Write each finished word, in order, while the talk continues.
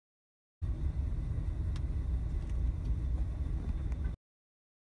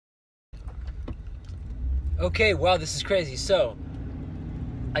Okay, wow, this is crazy. So,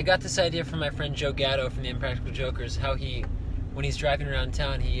 I got this idea from my friend Joe Gatto from the Impractical Jokers, how when he's driving around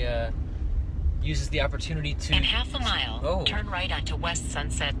town, he uses the opportunity to... In half a mile, turn right onto West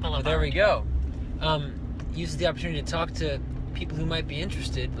Sunset Boulevard. Well, there we go. Uses the opportunity to talk to people who might be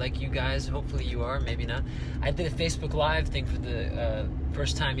interested, like you guys. Hopefully you are, maybe not. I did a Facebook Live thing for the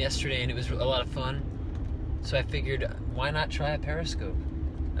first time yesterday, and it was a lot of fun. So I figured, why not try a Periscope?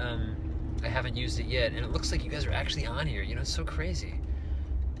 I haven't used it yet, and it looks like you guys are actually on here. You know, it's so crazy.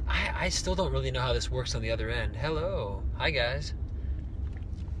 I still don't really know how this works on the other end. Hello. Hi, guys.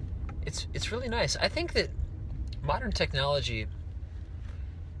 It's really nice. I think that modern technology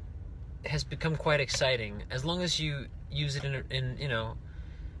has become quite exciting, as long as you use it in you know,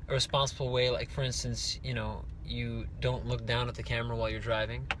 a responsible way. Like, for instance, you know, you don't look down at the camera while you're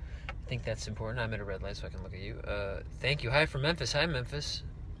driving. I think that's important. I'm at a red light so I can look at you. Thank you. Hi from Memphis. Hi, Memphis.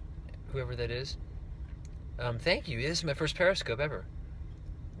 Whoever that is. Thank you. This is my first Periscope ever.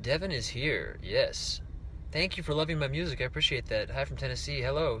 Devin is here. Yes. Thank you for loving my music. I appreciate that. Hi from Tennessee.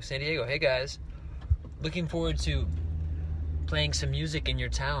 Hello, San Diego. Hey, guys. Looking forward to playing some music in your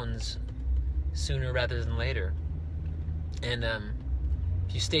towns sooner rather than later. And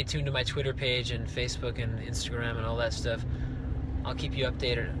if you stay tuned to my Twitter page and Facebook and Instagram and all that stuff, I'll keep you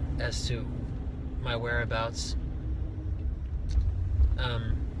updated as to my whereabouts.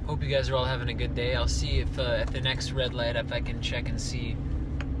 Hope you guys are all having a good day. I'll see if at the next red light, if I can check and see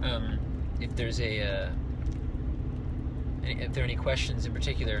if there's if there are any questions in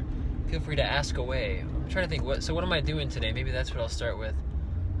particular. Feel free to ask away. I'm trying to think, what am I doing today? Maybe that's what I'll start with.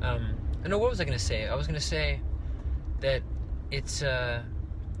 No, what was I going to say? I was going to say that it's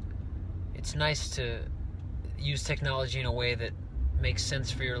nice to use technology in a way that makes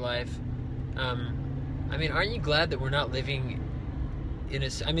sense for your life. I mean, aren't you glad that we're not living in a...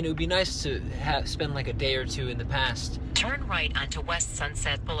 I mean, it would be nice to spend like a day or two in the past. Turn right onto West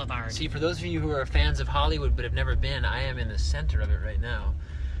Sunset Boulevard. See, for those of you who are fans of Hollywood but have never been, I am in the center of it right now.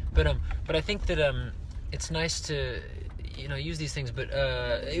 But I think that it's nice to, you know, use these things. But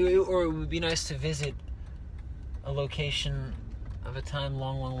it would be nice to visit a location of a time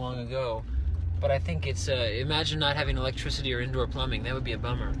long ago. But I think it's imagine not having electricity or indoor plumbing. That would be a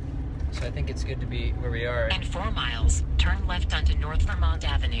bummer. So I think it's good to be where we are. In 4 miles, turn left onto North Vermont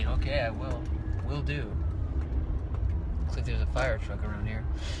Avenue. Okay, I will. Will do. Looks like there's a fire truck around here.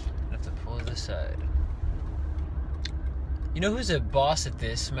 I have to pull to the side. You know who's a boss at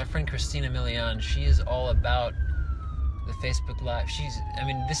this? My friend Christina Milian. She is all about the Facebook Live. I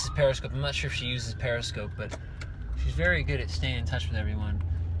mean, this is Periscope. I'm not sure if she uses Periscope, but she's very good at staying in touch with everyone.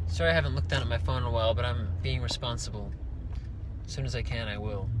 Sorry I haven't looked down at my phone in a while, but I'm being responsible. As soon as I can, I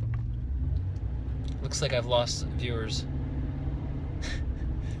will. Looks like I've lost viewers.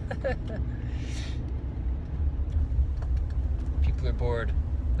 People are bored.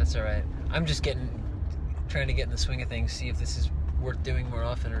 That's alright. I'm just trying to get in the swing of things, see if this is worth doing more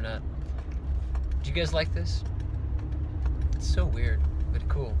often or not. Do you guys like this? It's so weird, but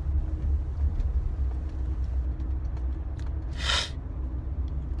cool.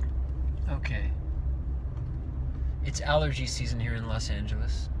 Okay. It's allergy season here in Los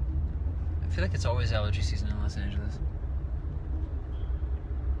Angeles. I feel like it's always allergy season in Los Angeles.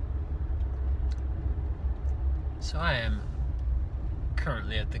 So I am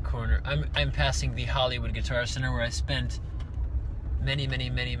currently at the corner. I'm passing the Hollywood Guitar Center, where I spent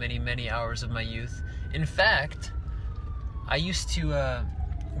many hours of my youth. In fact, I used to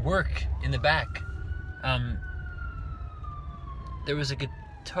work in the back. There was a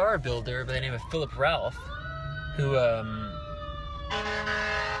guitar builder by the name of Philip Ralph, who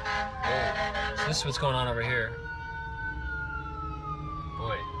so this is what's going on over here.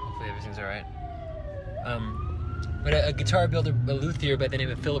 Boy, hopefully everything's alright. But a guitar builder, a luthier by the name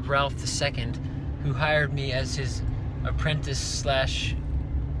of Philip Ralph II, who hired me as his apprentice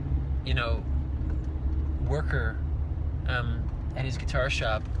 / you know, worker at his guitar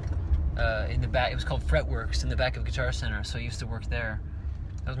shop in the back. It was called Fretworks in the back of Guitar Center, so I used to work there.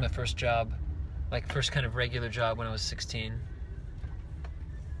 That was my first job, like first kind of regular job when I was 16.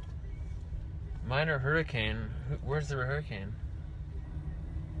 Minor hurricane. Where's the hurricane?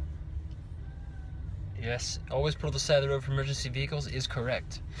 Yes, always pull to the side of the road for emergency vehicles is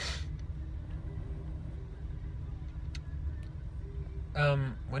correct.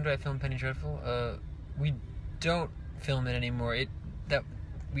 When do I film Penny Dreadful? We don't film it anymore.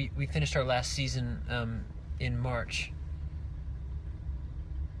 We finished our last season in March.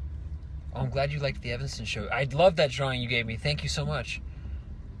 Oh, I'm glad you liked the Evanston show. I love that drawing you gave me. Thank you so much.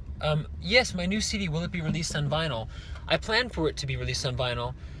 Yes, my new CD, will it be released on vinyl? I plan for it to be released on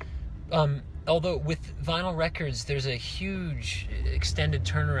vinyl. although with vinyl records, there's a huge extended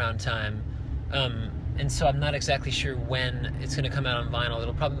turnaround time, and so I'm not exactly sure when it's going to come out on vinyl.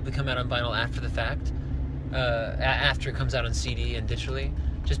 It'll probably come out on vinyl after the fact, after it comes out on CD and digitally,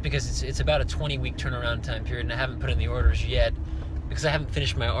 just because it's about a 20-week turnaround time period, and I haven't put in the orders yet because I haven't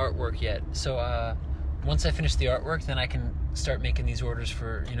finished my artwork yet. So once I finish the artwork, then I can start making these orders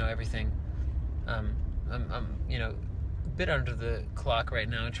for, you know, everything. I'm you know, a bit under the clock right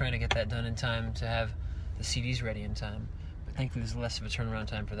now, trying to get that done in time to have the CDs ready in time. But thankfully, there's less of a turnaround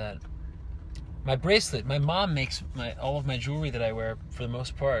time for that. My bracelet, my mom makes all of my jewelry that I wear, for the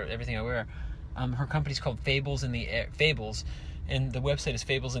most part, everything I wear. Her company's called Fables in the Air, Fables, and the website is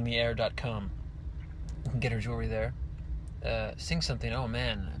fablesintheair.com. You can get her jewelry there. Sing something. Oh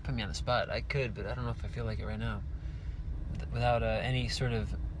man, put me on the spot. I could, but I don't know if I feel like it right now. Without any sort of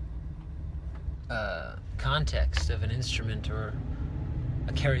context of an instrument or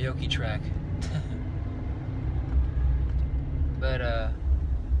a karaoke track. But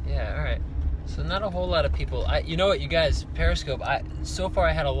yeah, all right. So not a whole lot of people. You know what, you guys, Periscope. So far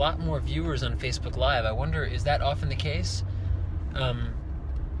I had a lot more viewers on Facebook Live. I wonder, is that often the case? Do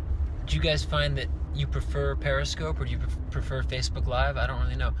you guys find that you prefer Periscope or do you prefer Facebook Live? I don't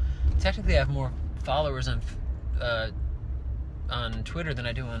really know. Technically, I have more followers on Twitter than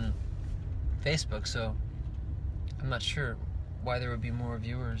I do on Facebook, so I'm not sure why there would be more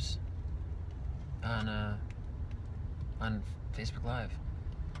viewers on Facebook Live.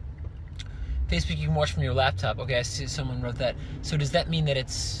 Facebook, you can watch from your laptop. Okay, I see someone wrote that. So does that mean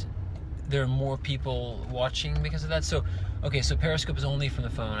that there are more people watching because of that? So, okay, so Periscope is only from the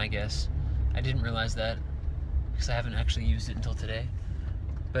phone, I guess. I didn't realize that because I haven't actually used it until today.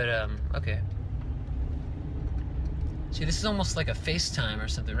 But, okay. See, this is almost like a FaceTime or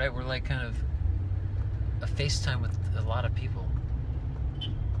something, right? We're like kind of a FaceTime with a lot of people.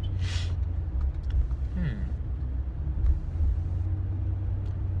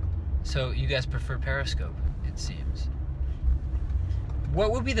 So you guys prefer Periscope, it seems.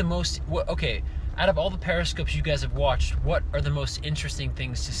 What would be the most... okay, out of all the Periscopes you guys have watched, what are the most interesting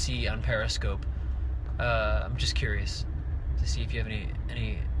things to see on Periscope? I'm just curious to see if you have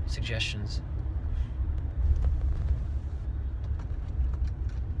any suggestions.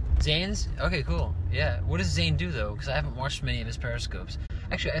 Zane's? Okay, cool. Yeah. What does Zane do, though? Because I haven't watched many of his Periscopes.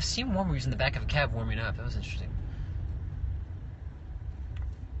 Actually, I've seen one where he's in the back of a cab warming up. That was interesting.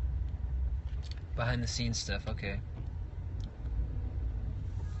 Behind the scenes stuff, okay.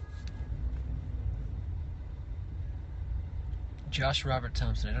 Josh Robert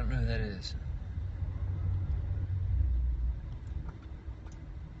Thompson, I don't know who that is.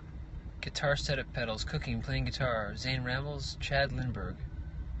 Guitar setup pedals, cooking, playing guitar, Zane Rambles, Chad Lindbergh.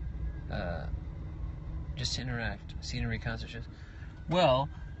 Just to interact, scenery, concert shows. Well,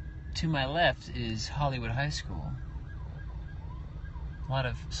 to my left is Hollywood High School. A lot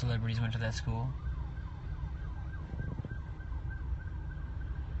of celebrities went to that school.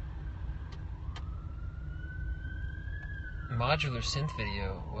 Modular synth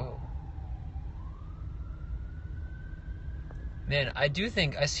video. Whoa. Man, I do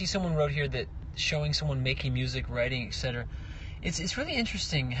think I see someone wrote here that showing someone making music, writing, etc. It's really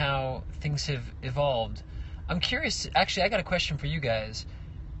interesting how things have evolved. I'm curious. Actually, I got a question for you guys.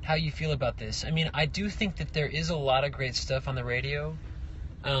 How you feel about this? I mean, I do think that there is a lot of great stuff on the radio,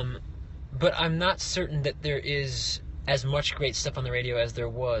 but I'm not certain that there is as much great stuff on the radio as there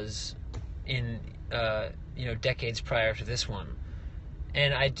was in decades prior to this one.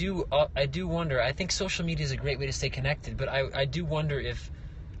 And I do wonder. I think social media is a great way to stay connected, but I do wonder if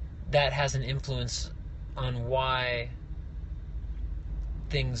that has an influence on why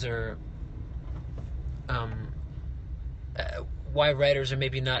things are, why writers are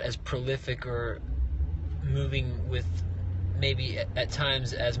maybe not as prolific or moving with maybe at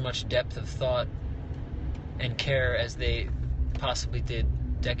times as much depth of thought and care as they possibly did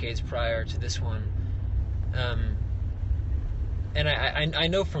decades prior to this one. And I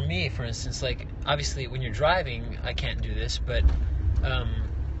know for me, for instance, like obviously when you're driving, I can't do this, but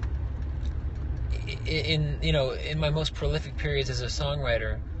in my most prolific periods as a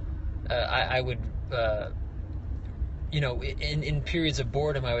songwriter, I would in periods of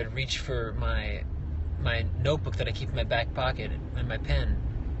boredom, I would reach for my notebook that I keep in my back pocket and my pen,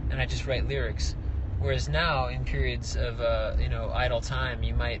 and I just write lyrics. Whereas now, in periods of idle time,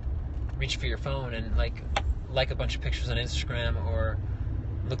 you might reach for your phone and like a bunch of pictures on Instagram or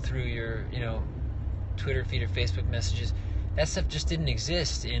look through your Twitter feed or Facebook messages. That stuff just didn't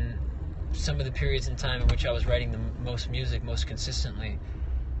exist in some of the periods in time in which I was writing the most music most consistently.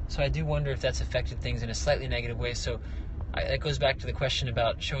 So I do wonder if that's affected things in a slightly negative way. So that goes back to the question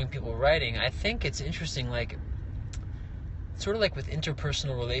about showing people writing. I think it's interesting, like, sort of like with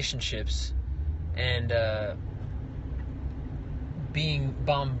interpersonal relationships and being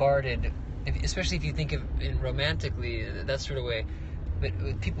bombarded, especially if you think of it romantically, that sort of way, but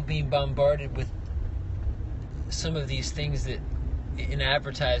with people being bombarded with some of these things that in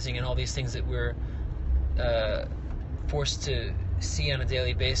advertising and all these things that we're forced to see on a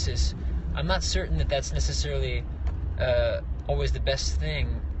daily basis, I'm not certain that that's necessarily always the best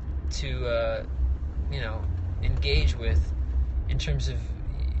thing to engage with in terms of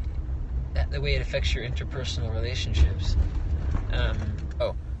the way it affects your interpersonal relationships.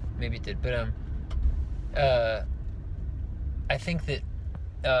 Maybe it did, but I think that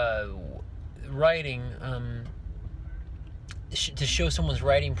writing, to show someone's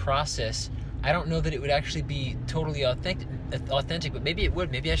writing process, I don't know that it would actually be totally authentic, but maybe it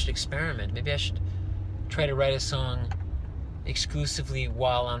would. Maybe I should experiment. Maybe I should try to write a song exclusively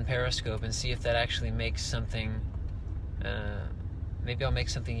while on Periscope and see if that actually makes something. Maybe I'll make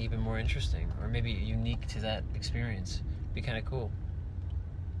something even more interesting, or maybe unique to that experience. It'd be kind of cool.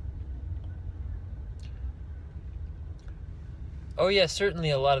 Oh yeah, certainly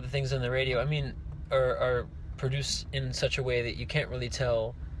a lot of the things on the radio, I mean, are produced in such a way that you can't really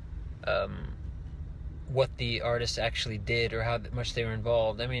tell what the artist actually did or how much they were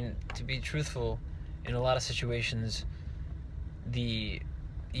involved. I mean, to be truthful, in a lot of situations,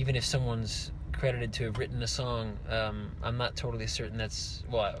 even if someone's credited to have written a song, I'm not totally certain that's,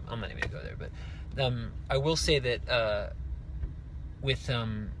 well, I'm not even gonna go there, but I will say that with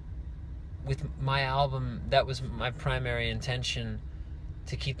my album, that was my primary intention,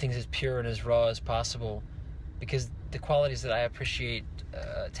 to keep things as pure and as raw as possible, because the qualities that I appreciate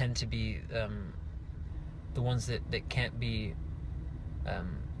tend to be the ones that can't be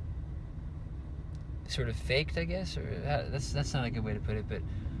sort of faked, I guess, or that's not a good way to put it, but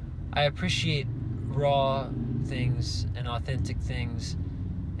I appreciate raw things and authentic things,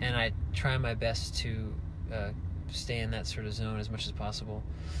 and I try my best to stay in that sort of zone as much as possible.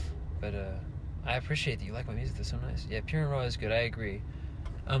 But I appreciate that you like my music. That's so nice. Yeah, pure and raw is good. I agree.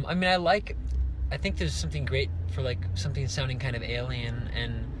 I mean, I think there's something great for, like, something sounding kind of alien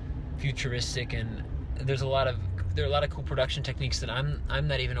and futuristic, and there are a lot of cool production techniques that I'm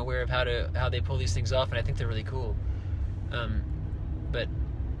not even aware of how they pull these things off, and I think they're really cool. But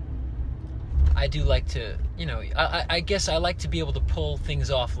I do like to, I guess I like to be able to pull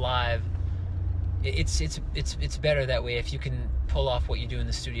things off live. It's better that way if you can pull off what you do in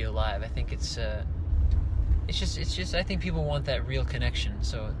the studio live. I think it's just I think people want that real connection.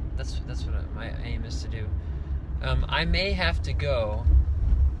 So that's what my aim is to do. I may have to go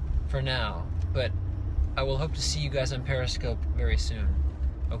for now, but I will hope to see you guys on Periscope very soon.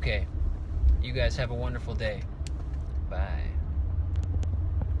 Okay, you guys have a wonderful day. Bye.